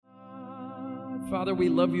Father, we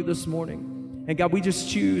love you this morning. And God, we just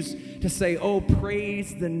choose to say, oh,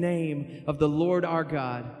 praise the name of the Lord our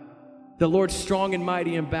God, the Lord strong and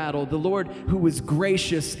mighty in battle, the Lord who is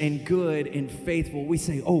gracious and good and faithful. We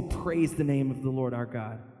say, oh, praise the name of the Lord our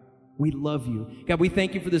God. We love you. God, we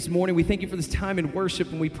thank you for this morning. We thank you for this time in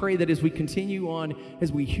worship, and we pray that as we continue on,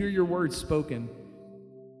 as we hear your words spoken,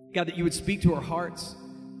 God, that you would speak to our hearts.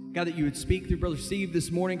 God, that you would speak through Brother Steve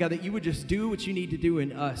this morning. God, that you would just do what you need to do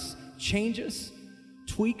in us. Change us,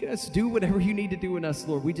 tweak us, do whatever you need to do in us,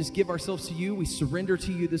 Lord. We just give ourselves to you. We surrender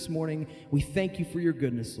to you this morning. We thank you for your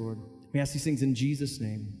goodness, Lord. We ask these things in Jesus'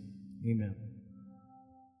 name. Amen.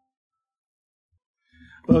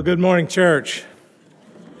 Well, good morning, church.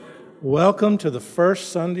 Welcome to the first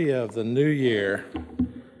Sunday of the new year.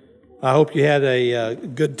 I hope you had a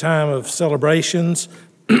good time of celebrations,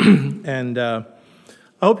 and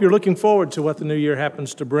I hope you're looking forward to what the new year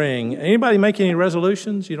happens to bring. Anybody make any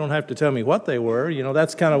resolutions? You don't have to tell me what they were. You know,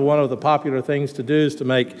 that's kind of one of the popular things to do is to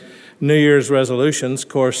make New Year's resolutions. Of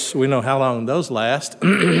course, we know how long those last.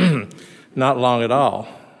 Not long at all.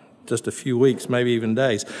 Just a few weeks, maybe even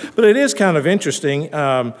days. But it is kind of interesting.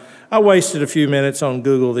 I wasted a few minutes on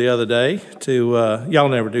Google the other day to, y'all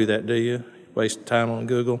never do that, do you? Waste time on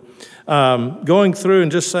Google. Going through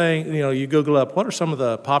and just saying, you Google up, what are some of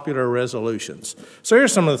the popular resolutions? So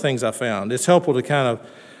here's some of the things I found. It's helpful to kind of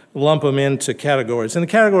lump them into categories. In the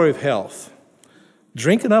category of health,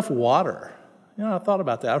 drink enough water. I thought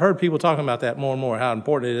about that. I've heard people talking about that more and more, how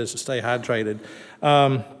important it is to stay hydrated.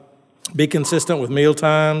 Be consistent with meal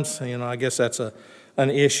times. I guess that's an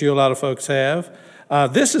issue a lot of folks have.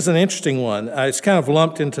 This is an interesting one. It's kind of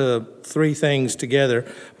lumped into three things together.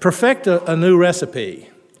 Perfect a new recipe,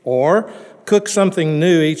 or cook something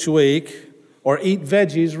new each week, or eat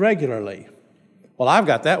veggies regularly. Well, I've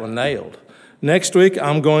got that one nailed. Next week,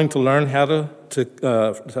 I'm going to learn how to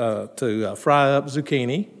fry up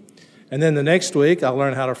zucchini. And then the next week, I'll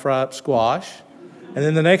learn how to fry up squash. And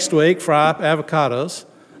then the next week, fry up avocados.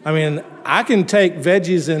 I can take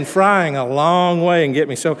veggies in frying a long way and get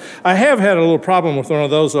me. So I have had a little problem with one of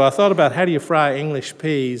those, though. I thought about how do you fry English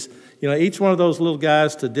peas. Each one of those little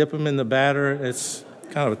guys to dip them in the batter, it's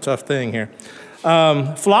kind of a tough thing here.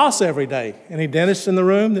 Floss every day. Any dentists in the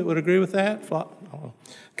room that would agree with that?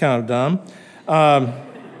 Kind of dumb.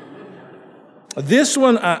 This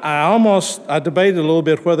one, I debated a little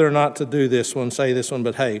bit whether or not to do this one, say this one,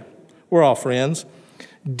 but hey, we're all friends.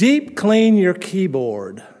 Deep clean your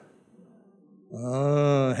keyboard.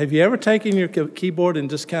 Have you ever taken your keyboard and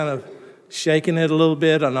just kind of shaken it a little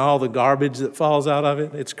bit on all the garbage that falls out of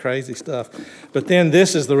it? It's crazy stuff. But then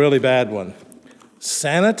this is the really bad one.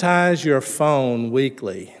 Sanitize your phone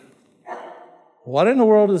weekly. What in the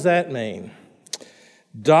world does that mean?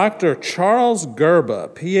 Dr. Charles Gerba,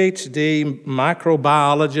 PhD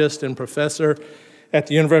microbiologist and professor at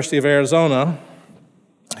the University of Arizona,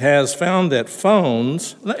 has found that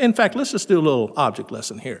phones, in fact, let's just do a little object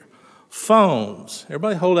lesson here. Phones,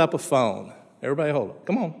 everybody hold up a phone. Everybody hold it.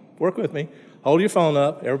 Come on, work with me. Hold your phone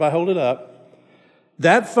up. Everybody hold it up.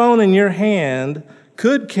 That phone in your hand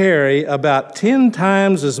could carry about 10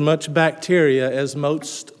 times as much bacteria as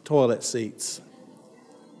most toilet seats.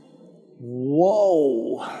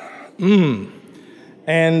 Whoa.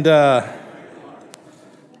 And I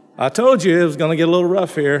told you it was going to get a little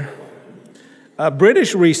rough here.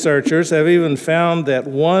 British researchers have even found that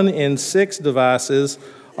 1 in 6 devices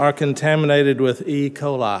are contaminated with E.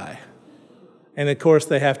 coli. And of course,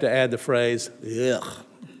 they have to add the phrase, ugh.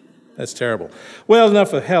 That's terrible. Well,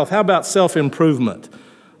 enough of health. How about self-improvement,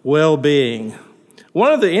 well-being?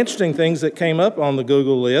 One of the interesting things that came up on the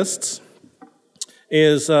Google lists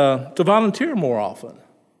is to volunteer more often.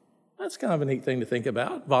 That's kind of a neat thing to think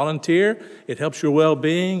about. Volunteer, it helps your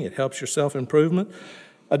well-being, it helps your self-improvement.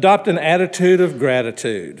 Adopt an attitude of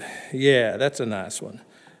gratitude. Yeah, that's a nice one.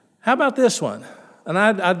 How about this one? And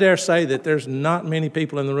I dare say that there's not many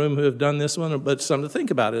people in the room who have done this one, but something to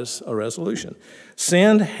think about is a resolution.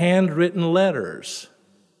 Send handwritten letters.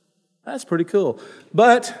 That's pretty cool.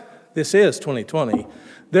 But this is 2020.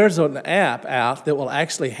 There's an app out that will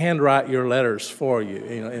actually handwrite your letters for you.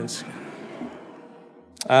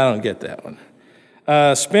 I don't get that one.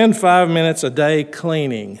 Spend 5 minutes a day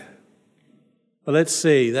cleaning. Well, let's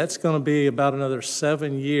see. That's going to be about another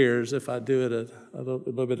 7 years if I do it a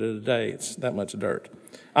little bit a day. It's that much dirt.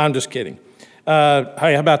 I'm just kidding. Hey,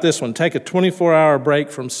 how about this one? Take a 24-hour break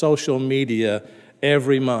from social media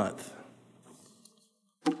every month.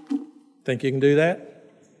 Think you can do that?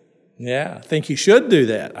 Yeah, I think you should do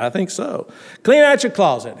that. I think so. Clean out your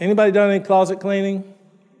closet. Anybody done any closet cleaning?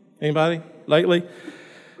 Anybody lately?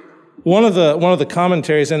 One of the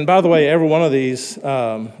commentaries, and by the way, every one of these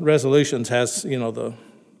resolutions has, the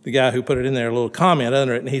guy who put it in there, a little comment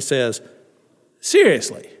under it, and he says,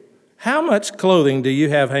 seriously, how much clothing do you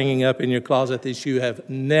have hanging up in your closet that you have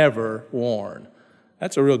never worn?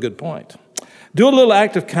 That's a real good point. Do a little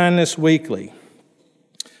act of kindness weekly.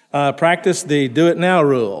 Practice the do it now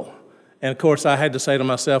rule. And of course, I had to say to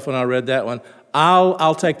myself when I read that one,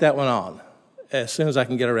 I'll take that one on as soon as I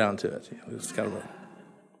can get around to it. It's kind of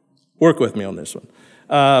work with me on this one.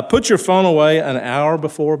 Put your phone away an hour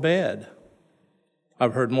before bed.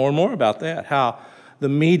 I've heard more and more about that, how the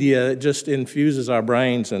media just infuses our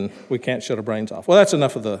brains and we can't shut our brains off. Well, that's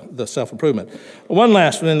enough of the self-improvement. One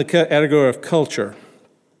last one in the category of culture.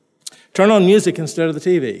 Turn on music instead of the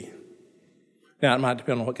TV. Now, it might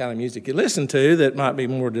depend on what kind of music you listen to that might be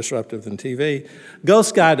more disruptive than TV. Go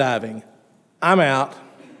skydiving. I'm out.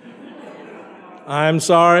 I'm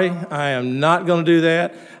sorry. I am not going to do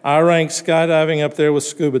that. I rank skydiving up there with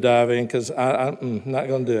scuba diving because I'm not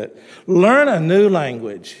going to do it. Learn a new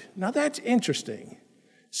language. Now, that's interesting.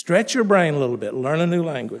 Stretch your brain a little bit. Learn a new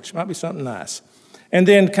language. Might be something nice. And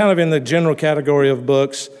then kind of in the general category of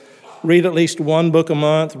books, read at least one book a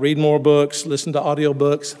month. Read more books. Listen to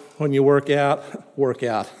audiobooks when you work out. Work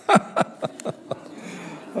out.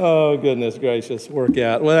 Oh, goodness gracious. Work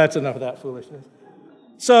out. Well, that's enough of that foolishness.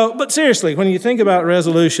 So, but seriously, when you think about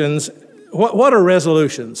resolutions, what are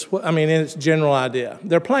resolutions? I mean, in its general idea.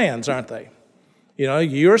 They're plans, aren't they?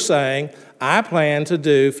 You're saying, I plan to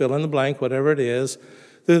do, fill in the blank, whatever it is,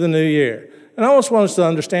 through the new year. And I almost want us to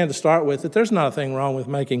understand to start with that there's nothing wrong with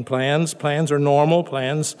making plans. Plans are normal.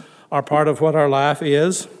 Plans are part of what our life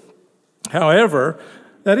is. However,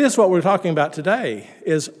 that is what we're talking about today,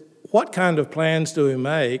 is what kind of plans do we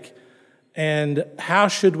make and how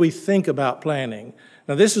should we think about planning?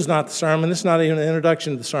 Now, this is not the sermon. This is not even an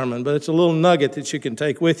introduction to the sermon, but it's a little nugget that you can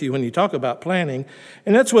take with you when you talk about planning.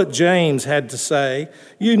 And that's what James had to say.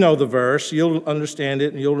 You know the verse. You'll understand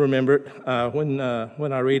it and you'll remember it when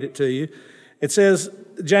I read it to you. It says,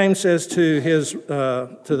 James says to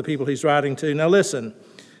the people he's writing to, now listen,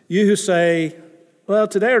 you who say, well,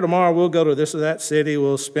 today or tomorrow we'll go to this or that city,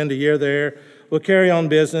 we'll spend a year there, we'll carry on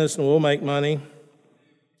business and we'll make money.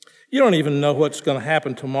 You don't even know what's going to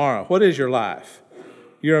happen tomorrow. What is your life?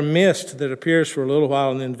 You're a mist that appears for a little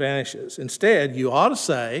while and then vanishes. Instead, you ought to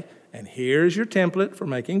say, and here's your template for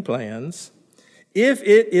making plans, if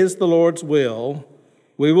it is the Lord's will,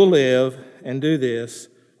 we will live and do this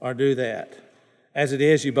or do that. As it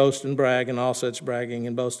is, you boast and brag, and all such bragging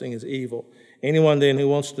and boasting is evil. Anyone then who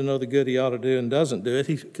wants to know the good he ought to do and doesn't do it,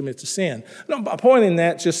 he commits a sin. No, my point in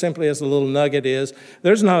that, just simply as a little nugget, is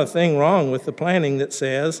there's not a thing wrong with the planning that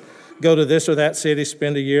says, go to this or that city,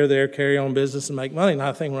 spend a year there, carry on business and make money. Not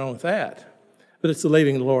a thing wrong with that. But it's the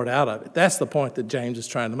leaving the Lord out of it. That's the point that James is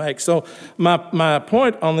trying to make. So my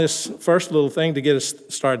point on this first little thing to get us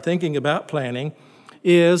started thinking about planning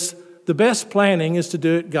is the best planning is to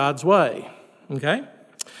do it God's way. Okay?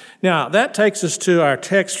 Now, that takes us to our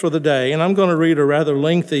text for the day, and I'm going to read a rather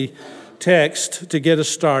lengthy text to get us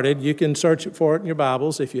started. You can search for it in your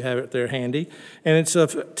Bibles if you have it there handy. And it's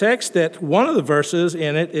a text that one of the verses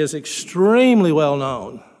in it is extremely well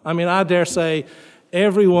known. I mean, I dare say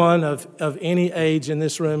everyone of any age in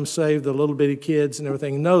this room, save the little bitty kids and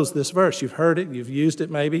everything, knows this verse. You've heard it, you've used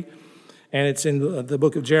it maybe, and it's in the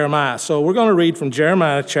book of Jeremiah. So we're going to read from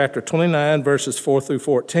Jeremiah chapter 29, verses 4 through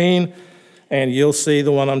 14, and you'll see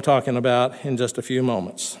the one I'm talking about in just a few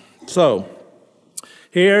moments. So,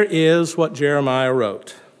 here is what Jeremiah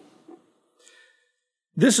wrote.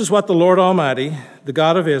 This is what the Lord Almighty, the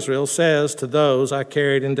God of Israel, says to those I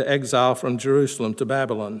carried into exile from Jerusalem to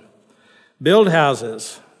Babylon. Build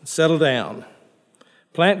houses, settle down,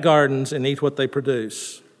 plant gardens and eat what they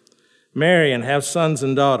produce. Marry and have sons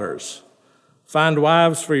and daughters. Find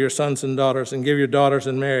wives for your sons and daughters and give your daughters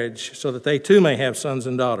in marriage so that they too may have sons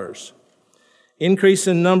and daughters. Increase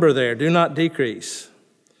in number there, do not decrease.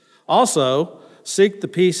 Also, seek the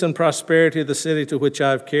peace and prosperity of the city to which I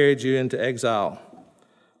have carried you into exile.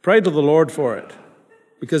 Pray to the Lord for it,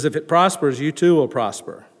 because if it prospers, you too will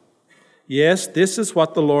prosper. Yes, this is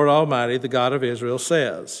what the Lord Almighty, the God of Israel,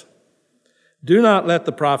 says. Do not let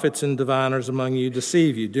the prophets and diviners among you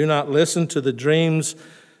deceive you. Do not listen to the dreams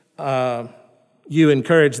you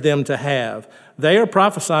encourage them to have. They are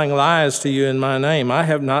prophesying lies to you in my name. I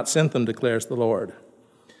have not sent them, declares the Lord.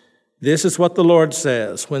 This is what the Lord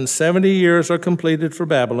says. When 70 years are completed for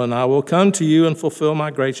Babylon, I will come to you and fulfill my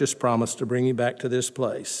gracious promise to bring you back to this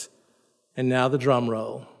place. And now the drum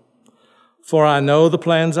roll. For I know the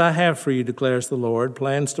plans I have for you, declares the Lord,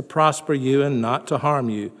 plans to prosper you and not to harm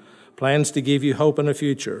you, plans to give you hope and a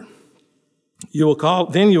future.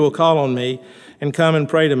 Then you will call on me and come and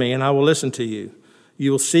pray to me, and I will listen to you.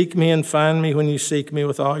 You will seek me and find me when you seek me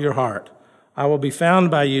with all your heart. I will be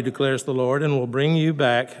found by you, declares the Lord, and will bring you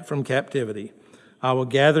back from captivity. I will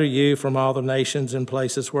gather you from all the nations and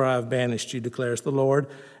places where I have banished you, declares the Lord,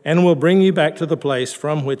 and will bring you back to the place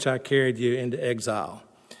from which I carried you into exile.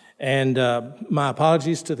 And my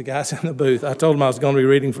apologies to the guys in the booth. I told them I was going to be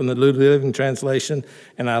reading from the New Living Translation,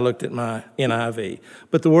 and I looked at my NIV.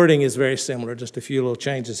 But the wording is very similar, just a few little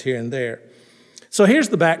changes here and there. So here's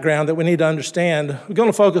the background that we need to understand. We're going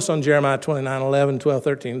to focus on Jeremiah 29, 11, 12,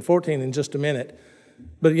 13, and 14 in just a minute.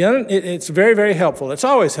 But it's very, very helpful. It's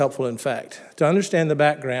always helpful, in fact, to understand the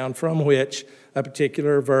background from which a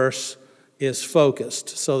particular verse is focused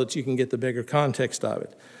so that you can get the bigger context of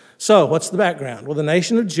it. So what's the background? Well, the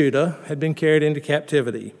nation of Judah had been carried into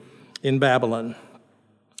captivity in Babylon.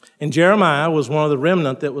 And Jeremiah was one of the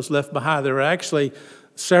remnant that was left behind. There were actually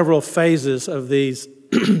several phases of these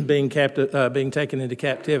being taken into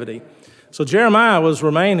captivity. So Jeremiah was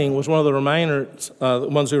one of the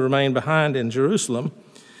ones who remained behind in Jerusalem.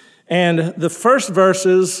 And the first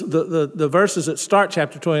verses, the verses that start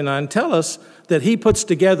chapter 29, tell us that he puts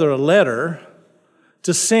together a letter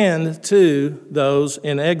to send to those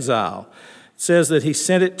in exile. It says that he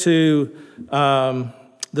sent it to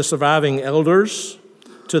the surviving elders,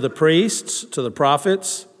 to the priests, to the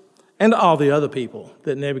prophets, and all the other people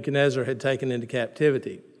that Nebuchadnezzar had taken into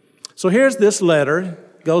captivity. So here's this letter.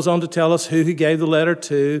 Goes on to tell us who he gave the letter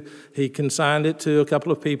to. He consigned it to a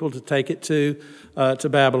couple of people to take it to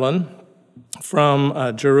Babylon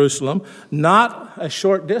from Jerusalem. Not a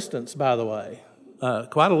short distance, by the way.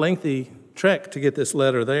 Quite a lengthy trek to get this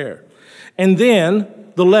letter there. And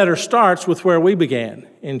then the letter starts with where we began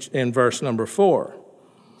in verse number 4.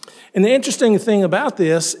 And the interesting thing about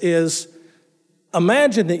this is,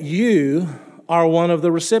 imagine that you are one of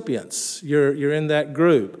the recipients. You're in that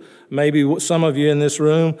group. Maybe some of you in this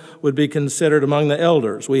room would be considered among the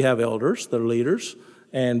elders. We have elders, they're leaders,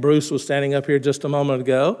 and Bruce was standing up here just a moment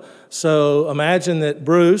ago. So imagine that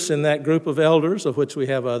Bruce and that group of elders, of which we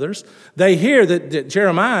have others, they hear that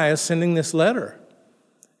Jeremiah is sending this letter.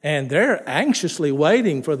 And they're anxiously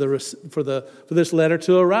waiting for this letter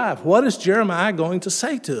to arrive. What is Jeremiah going to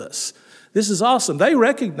say to us? This is awesome. They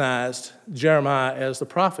recognized Jeremiah as the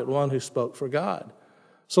prophet, one who spoke for God.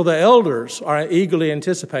 So the elders are eagerly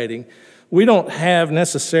anticipating. We don't have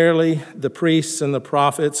necessarily the priests and the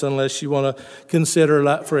prophets unless you want to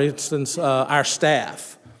consider, for instance, our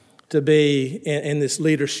staff to be in this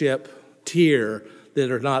leadership tier that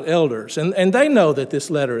are not elders. And they know that this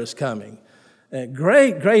letter is coming.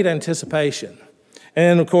 Great anticipation.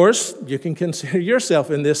 And, of course, you can consider yourself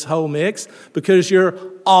in this whole mix because you're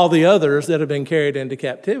all the others that have been carried into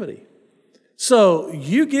captivity. So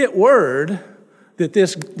you get word that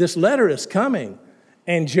this letter is coming.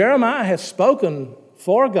 And Jeremiah has spoken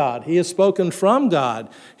for God. He has spoken from God.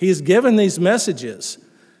 He has given these messages.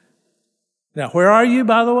 Now, where are you,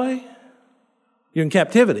 by the way? You're in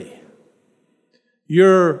captivity.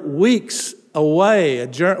 You're weeks away, a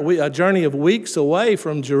journey of weeks away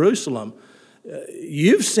from Jerusalem.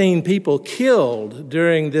 You've seen people killed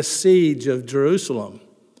during this siege of Jerusalem,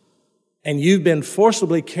 and you've been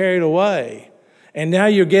forcibly carried away, and now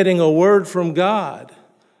you're getting a word from God.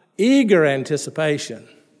 Eager anticipation.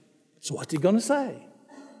 So what's he going to say?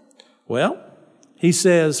 Well, he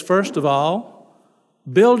says, first of all,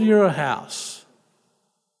 build you a house.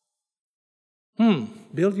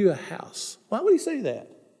 Build you a house. Why would he say that?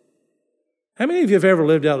 How many of you have ever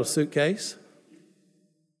lived out of a suitcase?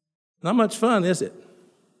 Not much fun, is it?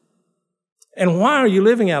 And why are you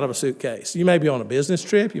living out of a suitcase? You may be on a business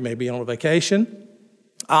trip. You may be on a vacation.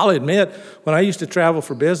 I'll admit, when I used to travel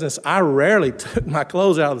for business, I rarely took my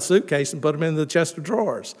clothes out of the suitcase and put them in the chest of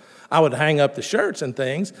drawers. I would hang up the shirts and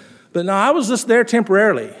things. But no, I was just there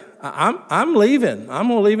temporarily. I'm leaving. I'm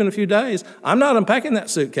going to leave in a few days. I'm not unpacking that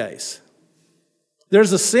suitcase.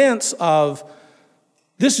 There's a sense of,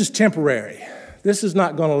 this is temporary. This is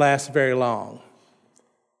not going to last very long.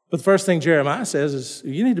 But the first thing Jeremiah says is,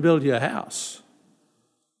 you need to build you a house.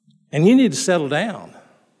 And you need to settle down.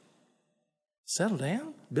 Settle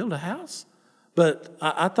down? Build a house? But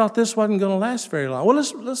I thought this wasn't going to last very long. Well,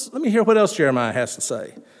 let me hear what else Jeremiah has to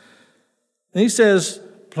say. And he says,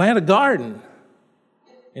 plant a garden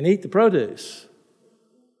and eat the produce.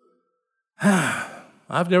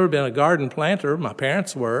 I've never been a garden planter. My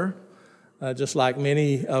parents were, just like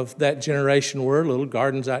many of that generation were, little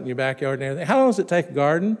gardens out in your backyard and everything. How long does it take a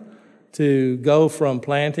garden to go from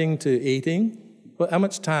planting to eating? How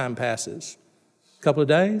much time passes? A couple of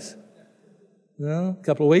days? No, a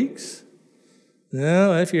couple of weeks?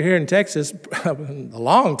 No, if you're here in Texas, a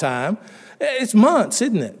long time, it's months,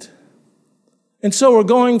 isn't it? And so we're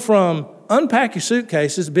going from unpack your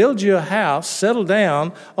suitcases, build you a house, settle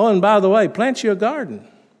down, oh, and by the way, plant you a garden.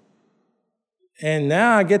 And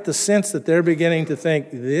now I get the sense that they're beginning to think,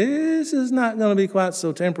 this is not going to be quite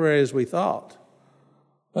so temporary as we thought.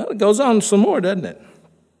 Well, it goes on some more, doesn't it?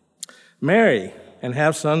 Marry and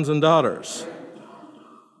have sons and daughters.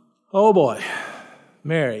 Oh boy,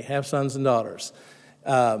 marry, have sons and daughters.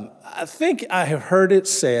 I think I have heard it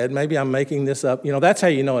said, maybe I'm making this up. That's how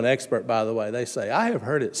you know an expert, by the way. They say, I have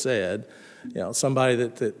heard it said, somebody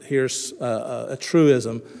that hears a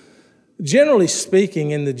truism. Generally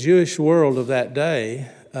speaking, in the Jewish world of that day,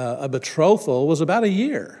 a betrothal was about a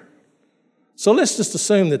year. So let's just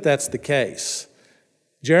assume that that's the case.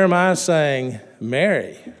 Jeremiah is saying,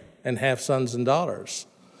 marry and have sons and daughters.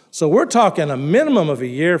 So we're talking a minimum of a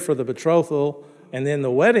year for the betrothal and then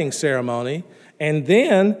the wedding ceremony. And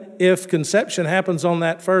then if conception happens on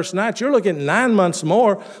that first night, you're looking at 9 months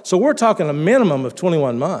more. So we're talking a minimum of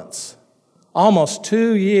 21 months, almost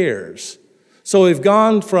 2 years. So we've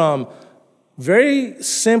gone from very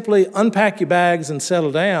simply unpack your bags and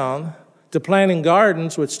settle down to planting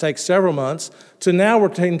gardens, which takes several months, to now we're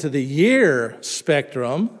taking to the year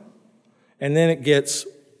spectrum, and then it gets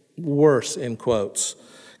worse, in quotes,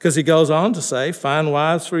 because he goes on to say, find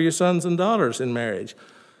wives for your sons and daughters in marriage.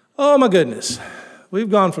 Oh my goodness, we've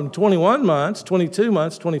gone from 21 months, 22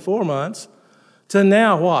 months, 24 months, to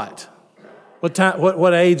now what?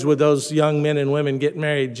 What age would those young men and women get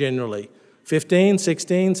married generally? 15,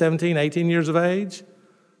 16, 17, 18 years of age?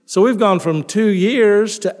 So we've gone from 2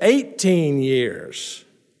 years to 18 years.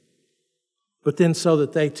 But then so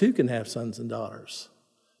that they too can have sons and daughters.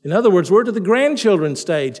 In other words, we're to the grandchildren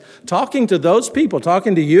stage. Talking to those people,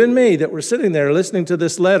 talking to you and me that were sitting there listening to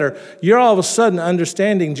this letter, you're all of a sudden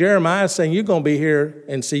understanding Jeremiah saying you're going to be here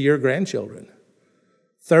and see your grandchildren.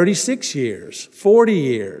 36 years, 40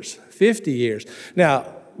 years, 50 years.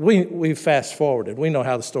 Now, we fast forwarded. We know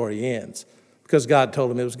how the story ends because God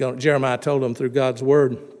told him Jeremiah told him through God's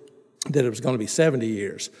word that it was going to be 70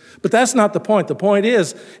 years. But that's not the point. The point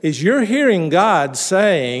is you're hearing God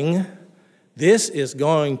saying, this is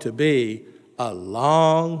going to be a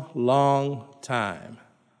long, long time,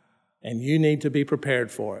 and you need to be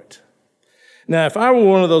prepared for it. Now, if I were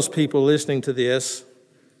one of those people listening to this,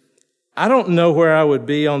 I don't know where I would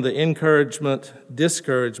be on the encouragement,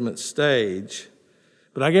 discouragement stage,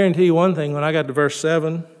 but I guarantee you one thing, when I got to verse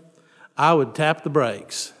 7, I would tap the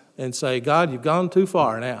brakes and say, God, you've gone too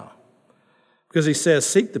far now. Because he says,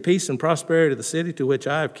 seek the peace and prosperity of the city to which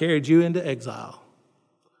I have carried you into exile.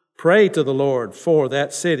 Pray to the Lord for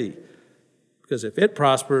that city, because if it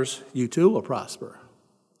prospers, you too will prosper.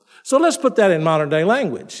 So let's put that in modern day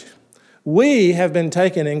language. We have been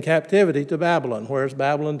taken in captivity to Babylon. Where's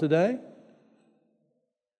Babylon today?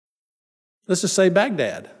 Let's just say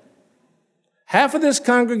Baghdad. Half of this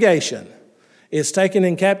congregation is taken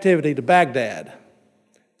in captivity to Baghdad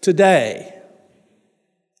today.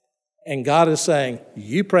 And God is saying,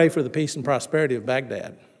 you pray for the peace and prosperity of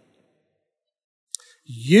Baghdad.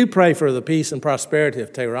 You pray for the peace and prosperity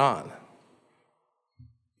of Tehran,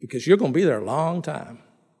 because you're going to be there a long time.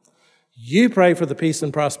 You pray for the peace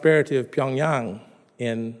and prosperity of Pyongyang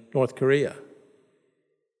in North Korea.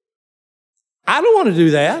 I don't want to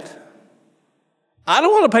do that. I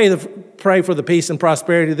don't want to pray for the peace and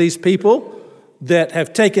prosperity of these people that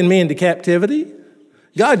have taken me into captivity.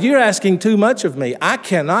 God, you're asking too much of me. I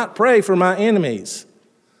cannot pray for my enemies.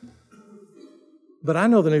 But I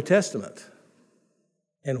know the New Testament.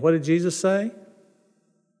 And what did Jesus say?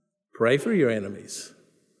 Pray for your enemies.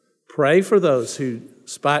 Pray for those who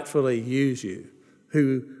spitefully use you,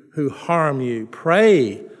 who harm you.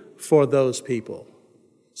 Pray for those people.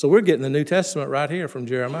 So we're getting the New Testament right here from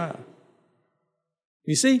Jeremiah.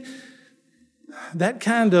 You see, that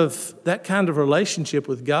kind of relationship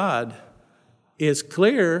with God is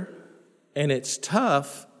clear and it's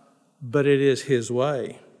tough, but it is his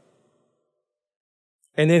way.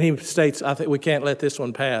 And then he states, I think we can't let this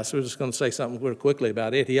one pass. We're just going to say something real quickly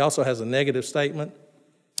about it. He also has a negative statement.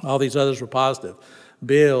 All these others were positive.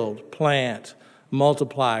 Build, plant,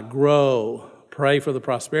 multiply, grow, pray for the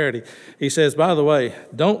prosperity. He says, by the way,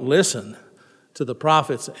 don't listen to the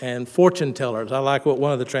prophets and fortune tellers. I like what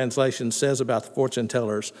one of the translations says about the fortune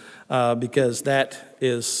tellers, because that's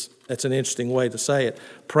an interesting way to say it.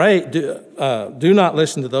 Do not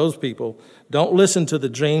listen to those people. Don't listen to the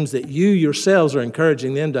dreams that you yourselves are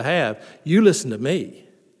encouraging them to have. You listen to me.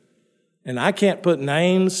 And I can't put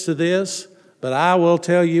names to this, but I will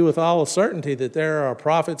tell you with all certainty that there are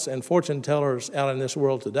prophets and fortune tellers out in this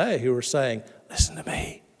world today who are saying, listen to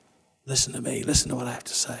me. Listen to me. Listen to what I have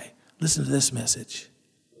to say. Listen to this message.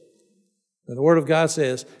 And the Word of God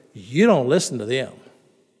says, you don't listen to them.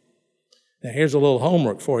 Now, here's a little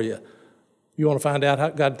homework for you. You want to find out how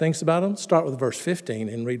God thinks about them? Start with verse 15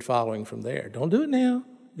 and read following from there. Don't do it now.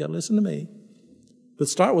 You got to listen to me. But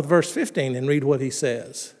start with verse 15 and read what he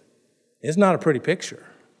says. It's not a pretty picture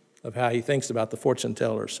of how he thinks about the fortune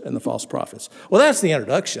tellers and the false prophets. Well, that's the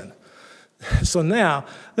introduction. So now,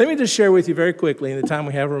 let me just share with you very quickly in the time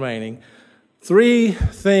we have remaining, 3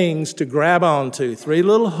 things to grab onto, 3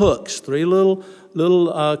 little hooks, 3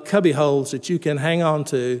 little cubby holes that you can hang on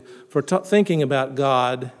to for thinking about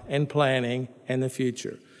God and planning and the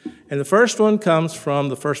future. And the first one comes from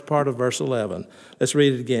the first part of verse 11. Let's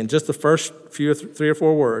read it again, just the first 3 or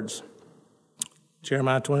 4 words.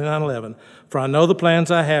 Jeremiah 29:11. For I know the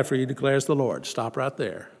plans I have for you, declares the Lord. Stop right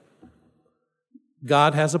there.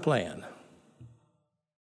 God has a plan.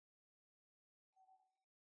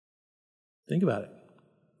 Think about it.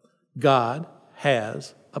 God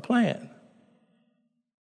has a plan.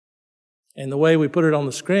 And the way we put it on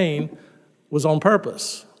the screen was on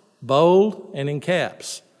purpose, bold and in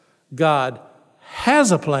caps. God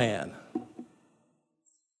has a plan.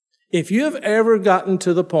 If you have ever gotten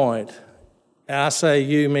to the point, and I say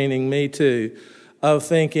you meaning me too, of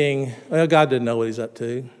thinking, well, God didn't know what he's up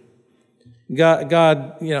to.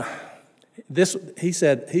 God, he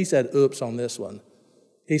said, oops on this one.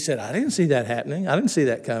 He said, I didn't see that happening. I didn't see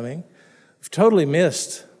that coming. I've totally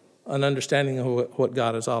missed an understanding of what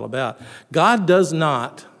God is all about. God is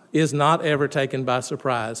not ever taken by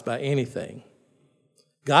surprise by anything.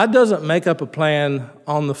 God doesn't make up a plan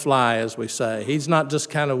on the fly, as we say. He's not just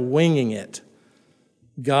kind of winging it.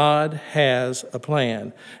 God has a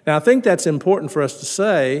plan. Now, I think that's important for us to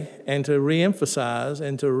say and to reemphasize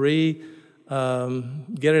and to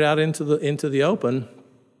get it out into the open,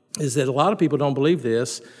 is that a lot of people don't believe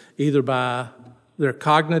this, either by their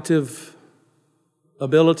cognitive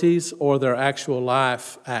abilities or their actual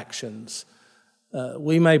life actions.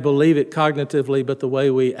 We may believe it cognitively, but the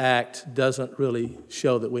way we act doesn't really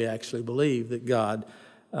show that we actually believe that God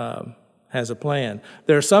has a plan.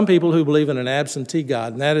 There are some people who believe in an absentee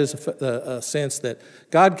God, and that is a sense that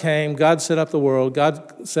God came, God set up the world,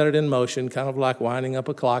 God set it in motion, kind of like winding up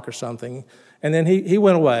a clock or something, and then he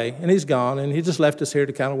went away, and he's gone, and he just left us here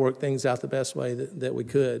to kind of work things out the best way that we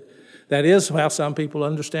could. That is how some people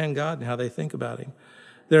understand God and how they think about him.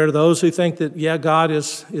 There are those who think that, yeah, God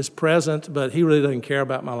is present, but he really doesn't care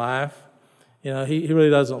about my life. He really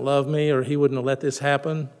doesn't love me, or he wouldn't have let this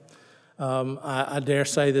happen. I dare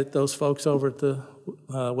say that those folks over at the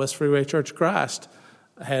West Freeway Church of Christ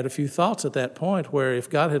had a few thoughts at that point where if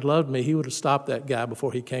God had loved me, he would have stopped that guy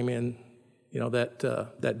before he came in,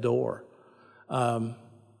 that door.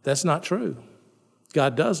 That's not true.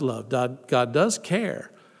 God does love. God does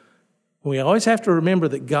care. We always have to remember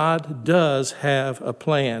that God does have a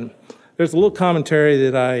plan. There's a little commentary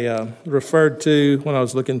that I referred to when I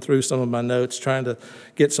was looking through some of my notes, trying to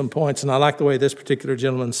get some points, and I like the way this particular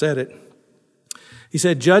gentleman said it. He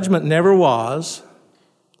said, judgment never was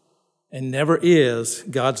and never is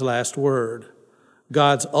God's last word.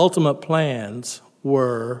 God's ultimate plans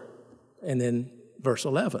were, and then verse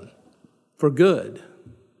 11, for good,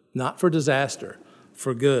 not for disaster,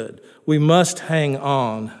 for good. We must hang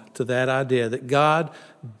on to that idea that God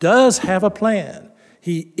does have a plan.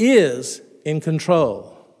 He is in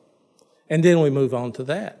control. And then we move on to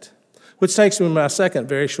that, which takes me to my second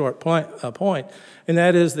very short point, and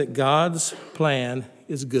that is that God's plan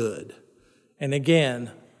is good. And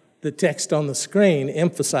again, the text on the screen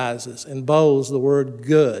emphasizes and bolds the word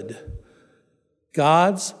good.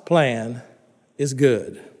 God's plan is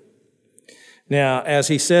good. Now, as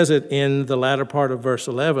he says it in the latter part of verse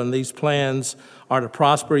 11, these plans are to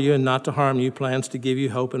prosper you and not to harm you, plans to give you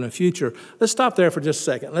hope in a future. Let's stop there for just a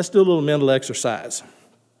second. Let's do a little mental exercise.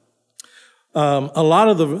 A lot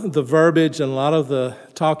of the verbiage and a lot of the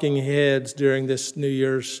talking heads during this New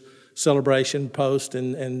Year's celebration post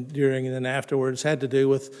and during and then afterwards had to do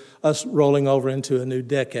with us rolling over into a new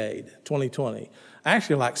decade, 2020. I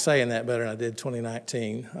actually like saying that better than I did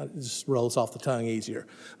 2019. It just rolls off the tongue easier.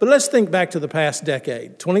 But let's think back to the past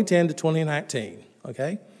decade, 2010 to 2019,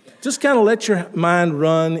 okay? Just kind of let your mind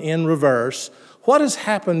run in reverse. What has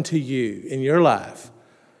happened to you in your life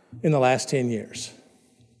in the last 10 years?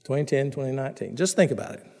 2010, 2019. Just think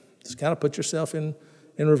about it. Just kind of put yourself in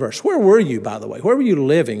reverse. Where were you, by the way? Where were you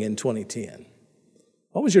living in 2010?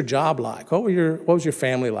 What was your job like? What was your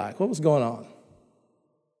family like? What was going on?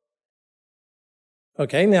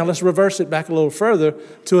 Okay, now let's reverse it back a little further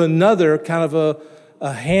to another kind of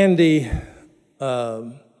a handy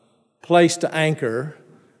place to anchor,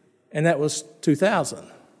 and that was 2000.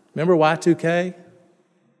 Remember Y2K?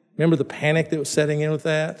 Remember the panic that was setting in with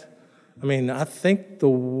that? I mean, I think the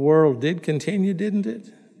world did continue, didn't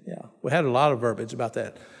it? Yeah, we had a lot of verbiage about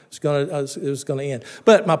that. It was going to end.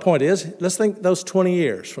 But my point is, let's think those 20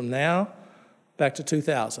 years from now back to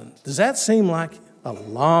 2000. Does that seem like a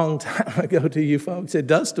long time ago to you folks? It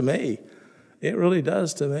does to me. It really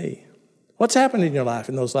does to me. What's happened in your life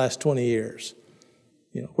in those last 20 years?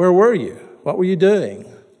 Where were you? What were you doing?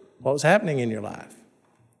 What was happening in your life?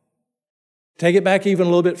 Take it back even a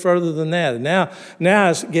little bit further than that. And now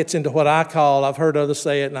it gets into what I call, I've heard others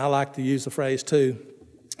say it, and I like to use the phrase too,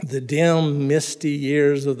 the dim, misty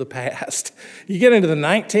years of the past. You get into the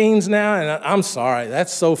 19s now, and I'm sorry,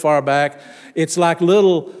 that's so far back. It's like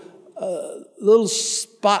little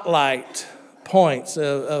spotlight points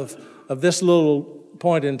of this little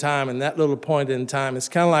point in time and that little point in time. It's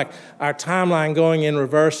kind of like our timeline going in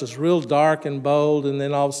reverse is real dark and bold, and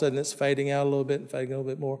then all of a sudden it's fading out a little bit and fading a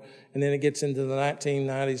little bit more. And then it gets into the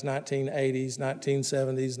 1990s, 1980s,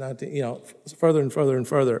 1970s, further and further and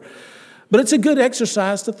further. But it's a good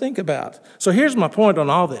exercise to think about. So here's my point on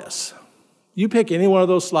all this. You pick any one of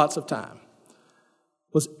those slots of time.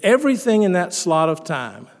 Was everything in that slot of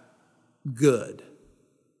time good?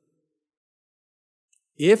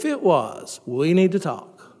 If it was, we need to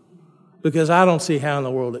talk, because I don't see how in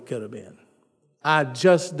the world it could have been. I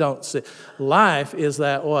just don't see. Life is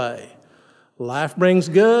that way. Life brings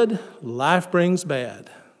good, life brings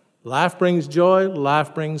bad. Life brings joy,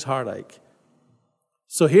 life brings heartache.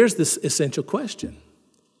 So here's this essential question.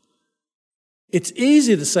 It's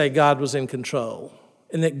easy to say God was in control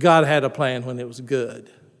and that God had a plan when it was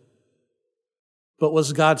good. But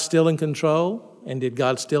was God still in control, and did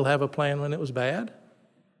God still have a plan when it was bad?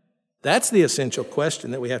 That's the essential question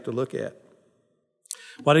that we have to look at.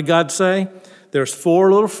 What did God say? There's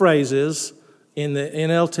 4 little phrases in the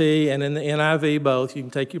NLT and in the NIV both. You can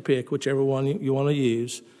take your pick, whichever one you want to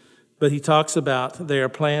use. But he talks about there are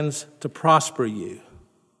plans to prosper you.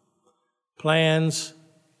 Plans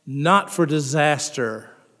not for disaster,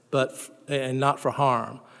 and not for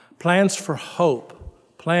harm. Plans for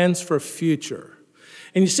hope. Plans for future.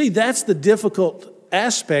 And you see, that's the difficult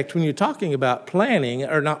aspect when you're talking about planning,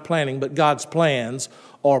 or not planning, but God's plans,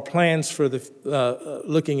 or plans for the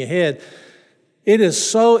looking ahead. It is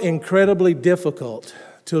so incredibly difficult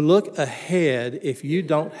to look ahead if you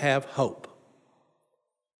don't have hope.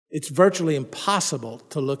 It's virtually impossible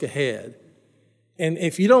to look ahead. And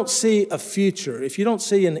if you don't see a future, if you don't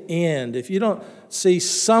see an end, if you don't see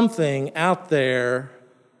something out there,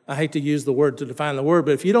 I hate to use the word to define the word,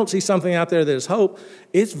 but if you don't see something out there that is hope,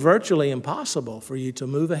 it's virtually impossible for you to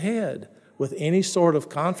move ahead with any sort of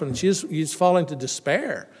confidence. You just fall into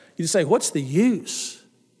despair. You just say, what's the use?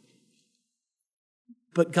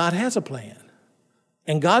 But God has a plan.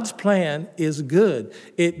 And God's plan is good.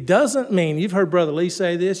 It doesn't mean, you've heard Brother Lee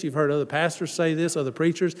say this, you've heard other pastors say this, other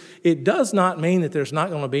preachers. It does not mean that there's not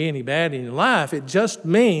going to be any bad in your life. It just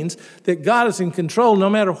means that God is in control no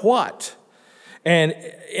matter what. And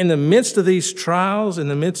in the midst of these trials, in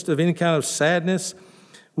the midst of any kind of sadness,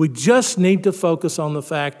 we just need to focus on the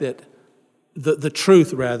fact that, the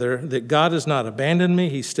truth rather, that God has not abandoned me.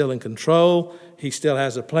 He's still in control. He still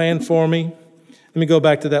has a plan for me. Let me go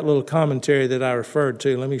back to that little commentary that I referred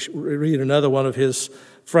to. Let me read another one of his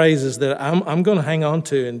phrases that I'm going to hang on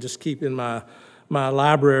to and just keep in my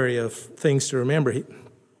library of things to remember.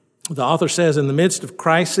 The author says, in the midst of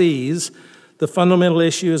crises, the fundamental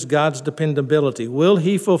issue is God's dependability. Will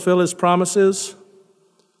he fulfill his promises?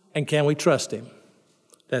 And can we trust him?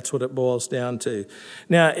 That's what it boils down to.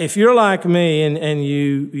 Now, if you're like me and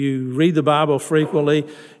you read the Bible frequently,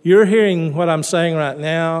 you're hearing what I'm saying right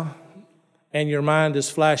now, and your mind is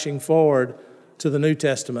flashing forward to the New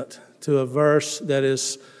Testament, to a verse that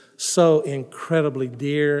is so incredibly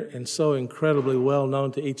dear and so incredibly well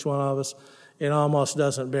known to each one of us, it almost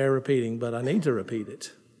doesn't bear repeating, but I need to repeat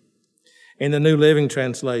it. In the New Living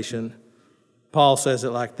Translation, Paul says it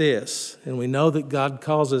like this, and we know that God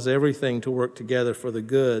causes everything to work together for the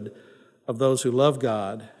good of those who love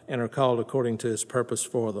God and are called according to his purpose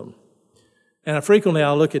for them. And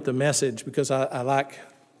I'll look at the Message because I like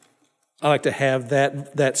to have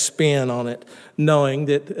that spin on it, knowing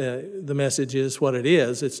that the Message is what it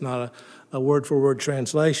is. It's not a word-for-word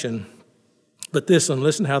translation. But this one,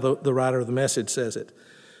 listen how the writer of the Message says it.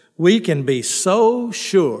 We can be so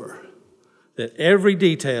sure that every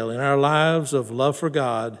detail in our lives of love for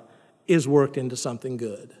God is worked into something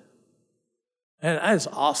good. And that is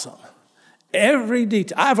awesome. Every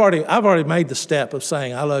detail. I've already made the step of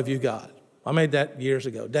saying, I love you, God. I made that years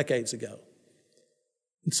ago, decades ago.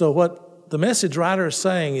 And so what the message writer is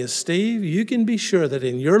saying is, Steve, you can be sure that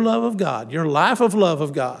in your love of God, your life of love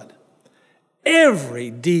of God, every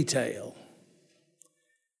detail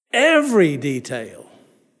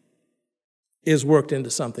is worked into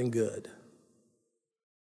something good.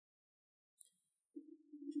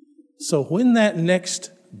 So when that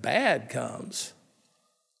next bad comes,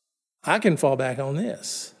 I can fall back on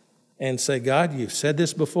this and say, God, you've said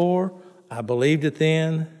this before. I believed it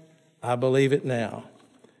then. I believe it now.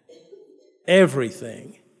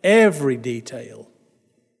 Everything, every detail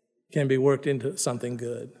can be worked into something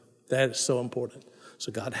good. That is so important.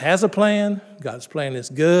 So God has a plan. God's plan is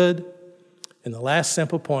good. And the last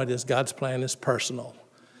simple point is God's plan is personal.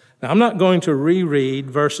 Now, I'm not going to reread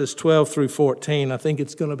verses 12 through 14. I think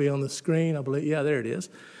it's going to be on the screen. I believe, yeah, there it is.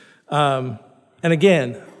 And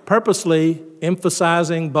again, purposely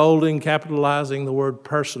emphasizing, bolding, capitalizing the word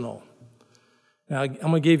personal. Now, I'm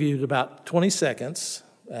going to give you about 20 seconds,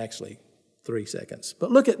 actually 3 seconds.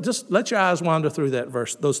 But just let your eyes wander through that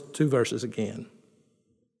verse, those two verses again.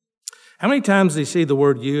 How many times do you see the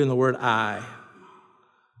word you and the word I?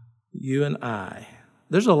 You and I.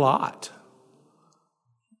 There's a lot.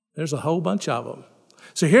 There's a whole bunch of them.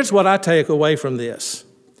 So here's what I take away from this.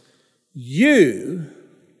 You,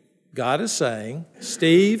 God is saying,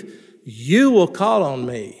 Steve, you will call on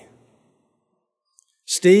me.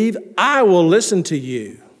 Steve, I will listen to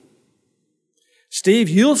you. Steve,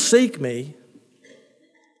 you'll seek me.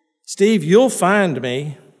 Steve, you'll find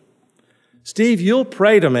me. Steve, you'll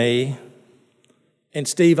pray to me. And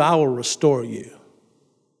Steve, I will restore you.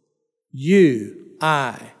 You,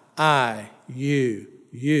 I, you,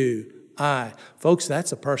 I. Folks,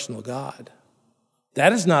 that's a personal God.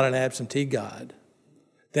 That is not an absentee God.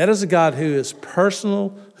 That is a God who is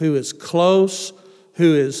personal, who is close,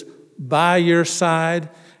 who is by your side.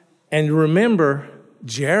 And remember,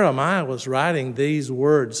 Jeremiah was writing these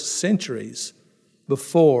words centuries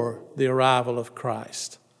before the arrival of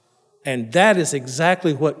Christ. And that is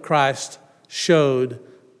exactly what Christ showed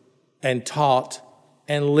and taught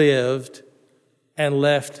and lived and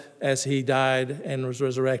left as he died and was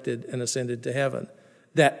resurrected and ascended to heaven.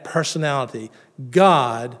 That personality,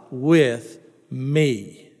 God with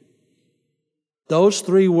me. Those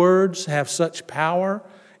three words have such power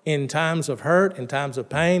in times of hurt, in times of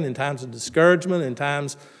pain, in times of discouragement, in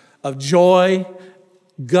times of joy.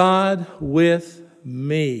 God with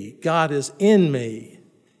me. God is in me.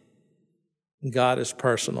 God is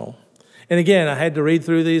personal. And again, I had to read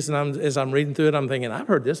through these, and as I'm reading through it, I'm thinking, I've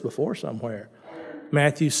heard this before somewhere.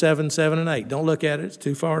 Matthew 7, 7, and 8. Don't look at it. It's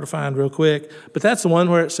too far to find real quick. But that's the one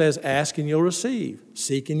where it says, ask and you'll receive.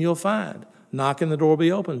 Seek and you'll find. Knock and the door will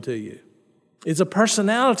be open to you. It's a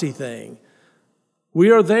personality thing. We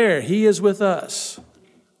are there. He is with us.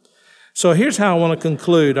 So here's how I want to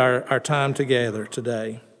conclude our time together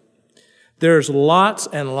today. There's lots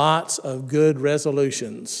and lots of good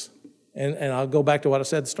resolutions. And I'll go back to what I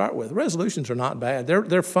said to start with. Resolutions are not bad.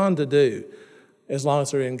 They're fun to do as long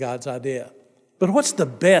as they're in God's idea. But what's the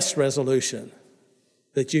best resolution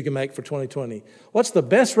that you can make for 2020? What's the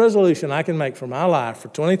best resolution I can make for my life for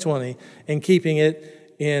 2020 and keeping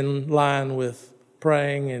it in line with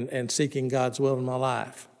praying and seeking God's will in my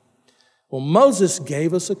life? Well, Moses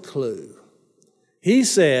gave us a clue. He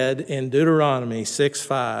said in Deuteronomy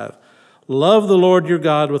 6:5, love the Lord your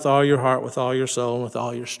God with all your heart, with all your soul, and with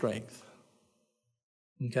all your strength.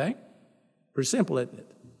 Okay? Pretty simple, isn't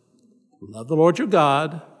it? Love the Lord your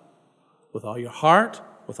God with all your heart,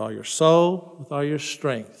 with all your soul, with all your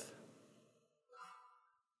strength.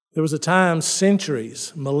 There was a time,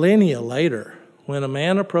 centuries, millennia later, when a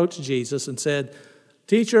man approached Jesus and said,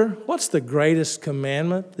 Teacher, what's the greatest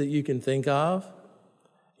commandment that you can think of?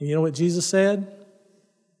 And you know what Jesus said?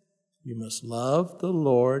 You must love the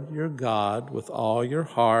Lord your God with all your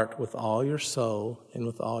heart, with all your soul, and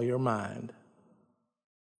with all your mind.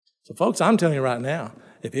 So folks, I'm telling you right now,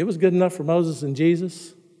 if it was good enough for Moses and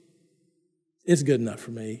Jesus, it's good enough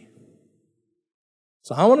for me.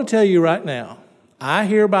 So I want to tell you right now, I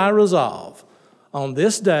hereby resolve on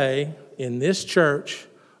this day in this church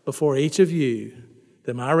before each of you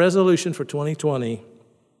that my resolution for 2020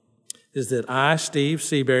 is that I, Steve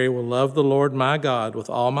Seabury, will love the Lord my God with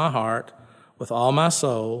all my heart, with all my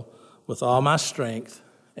soul, with all my strength,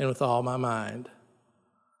 and with all my mind.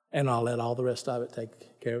 And I'll let all the rest of it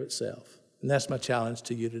take care of itself. And that's my challenge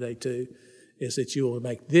to you today, too, is that you will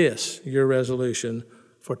make this your resolution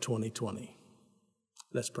for 2020.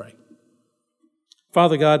 Let's pray.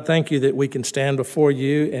 Father God, thank you that we can stand before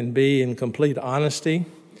you and be in complete honesty,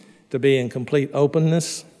 to be in complete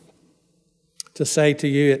openness, to say to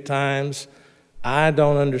you at times, I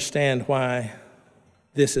don't understand why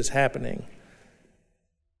this is happening.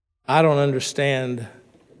 I don't understand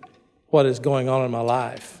what is going on in my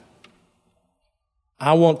life.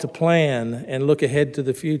 I want to plan and look ahead to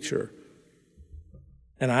the future.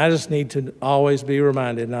 And I just need to always be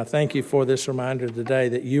reminded, and I thank you for this reminder today,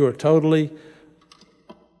 that you are totally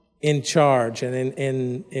in charge and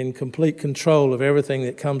in complete control of everything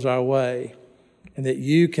that comes our way, and that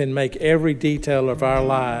you can make every detail of our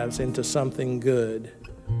lives into something good,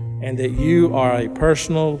 and that you are a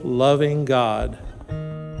personal, loving God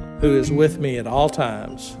who is with me at all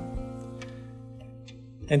times.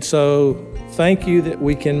 And so, thank you that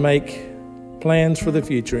we can make plans for the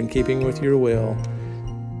future in keeping with your will.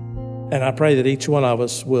 And I pray that each one of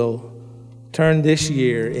us will turn this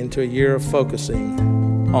year into a year of focusing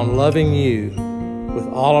on loving you with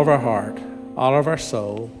all of our heart, all of our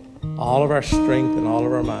soul, all of our strength, and all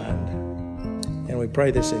of our mind. And we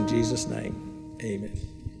pray this in Jesus' name. Amen.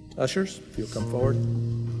 Ushers, if you'll come forward.